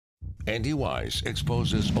Andy Wise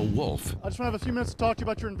exposes a wolf I just want to have a few minutes to talk to you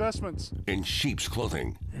about your investments. in sheep's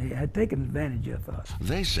clothing. He had taken advantage of us.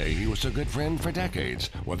 They say he was a good friend for decades,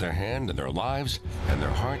 with their hand in their lives and their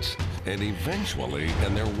hearts, and eventually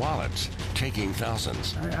in their wallets, taking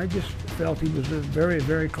thousands. I just felt he was a very,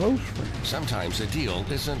 very close friend. Sometimes a deal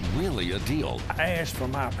isn't really a deal. I asked for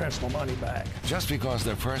my personal money back. Just because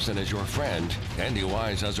the person is your friend, Andy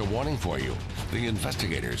Wise has a warning for you. The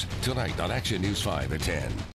Investigators, tonight on Action News 5 at 10.